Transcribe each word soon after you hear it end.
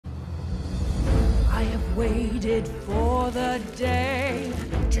waited for the day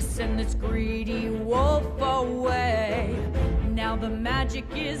to send this greedy wolf away. Now the magic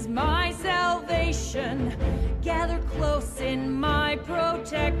is my salvation. Gather close in my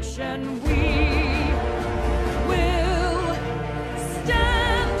protection. We will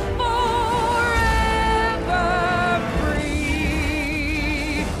stand forever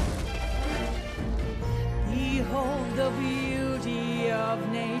free. Behold the beauty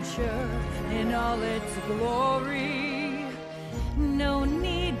of nature in all its glory. No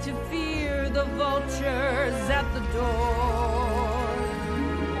need to fear the vultures at the door.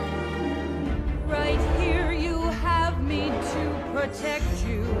 Right here you have me to protect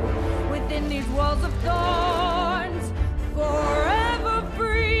you within these walls of thorns. Forever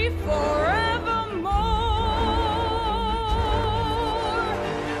free, forevermore.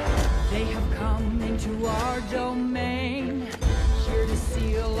 They have come into our domain, here to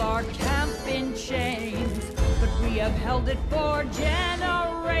seal our camp in chains. But we have held it for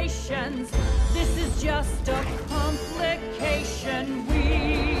generations. This is just a complication.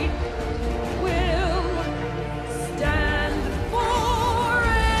 We will stand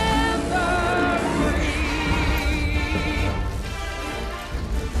forever free.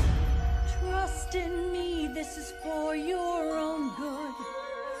 Trust in me, this is for your own good.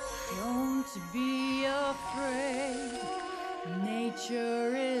 Don't be afraid.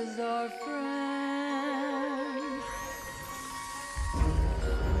 Nature is our friend.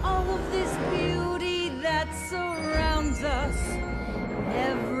 All of this beauty that surrounds us,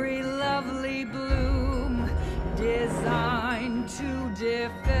 every lovely bloom designed to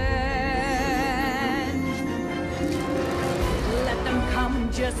defend. Let them come,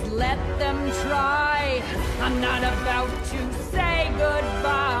 just let them try. I'm not about to say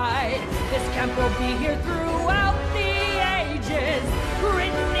goodbye. This camp will be here throughout the ages,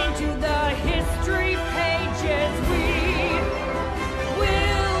 written